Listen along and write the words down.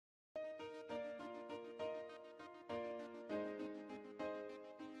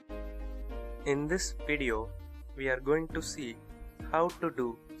In this video, we are going to see how to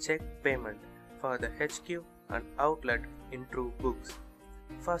do check payment for the HQ and outlet in Truebooks.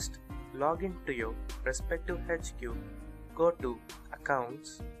 First, log in to your respective HQ, go to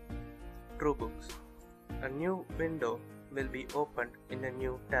Accounts, Truebooks. A new window will be opened in a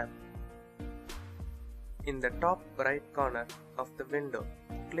new tab. In the top right corner of the window,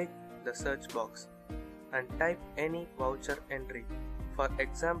 click the search box and type any voucher entry. For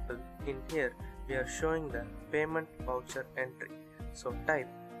example, in here we are showing the payment voucher entry. So type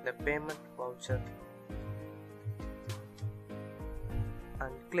the payment voucher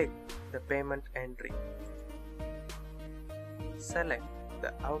and click the payment entry. Select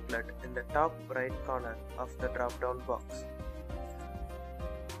the outlet in the top right corner of the drop-down box.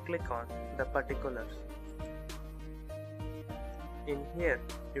 Click on the particulars. In here,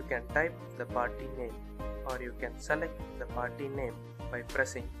 you can type the party name or you can select the party name by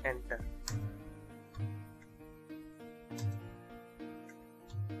pressing enter.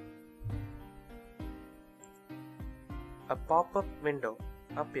 A pop-up window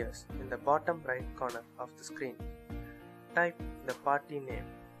appears in the bottom right corner of the screen. Type the party name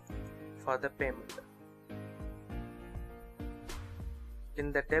for the payment.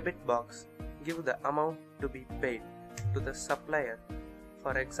 In the debit box, give the amount to be paid to the supplier,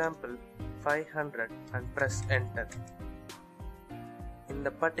 for example 500, and press enter. In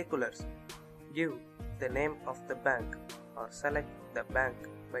the particulars, give the name of the bank or select the bank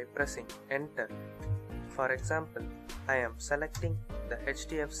by pressing enter. For example, I am selecting the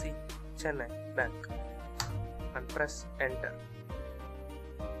HDFC Chennai Bank and press enter.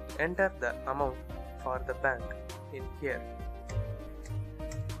 Enter the amount for the bank in here.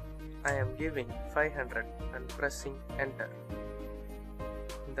 I am giving 500 and pressing enter.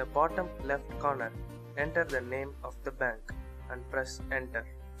 In the bottom left corner, enter the name of the bank and press enter.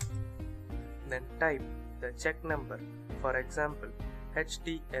 Then type the check number, for example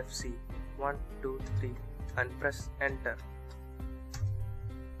HDFC 123, and press enter.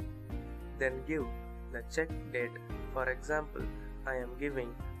 Then give the check date, for example I am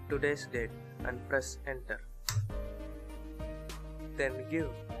giving today's date, and press enter. Then give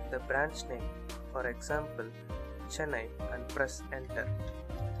the branch name, for example Chennai, and press enter.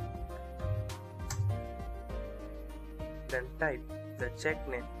 Then type the check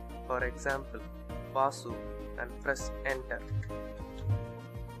name, for example Vasu, and press enter.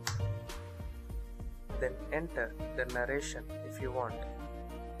 Then enter the narration if you want.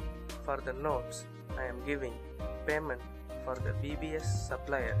 For the notes, I am giving payment for the BBS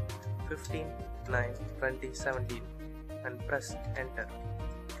supplier 15/9/2017 and press enter.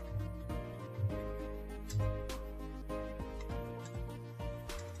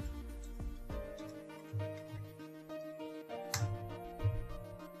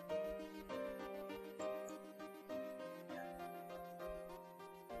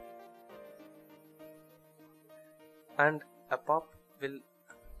 And a pop will.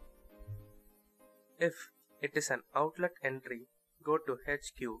 If it is an outlet entry, go to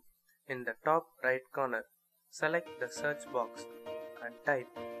HQ. In the top right corner, select the search box and type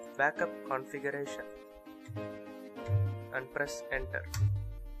backup configuration and press enter.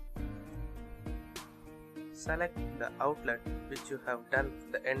 Select the outlet which you have done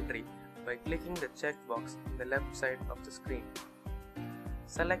the entry by clicking the checkbox in the left side of the screen.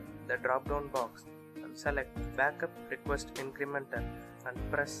 Select the drop-down box and select backup request incremental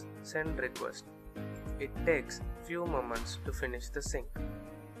and press send request. It takes few moments to finish the sync.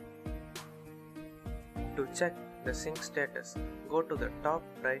 To check the sync status, go to the top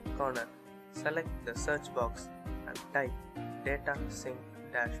right corner, select the search box and type data sync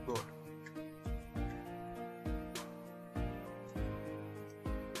dashboard.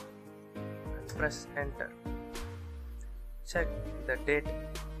 And press enter. Check the date,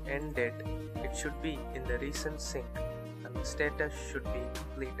 end date. It should be in the recent sync and the status should be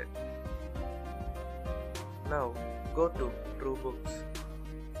completed. Now go to Truebooks.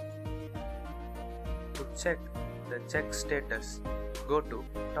 To check the check status, go to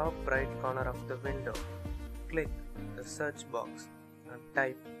top right corner of the window, click the search box and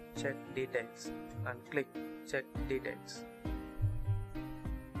type check details and click check details.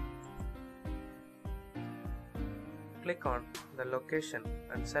 Click on the location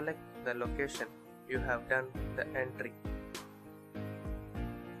and select the location you have done the entry.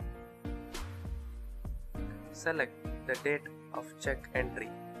 Select the date of check entry.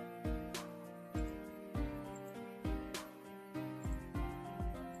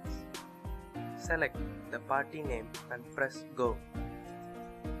 Select the party name and press go.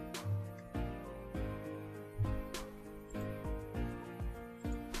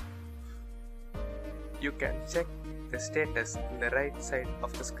 You can check the status in the right side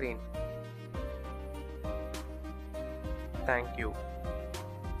of the screen. Thank you.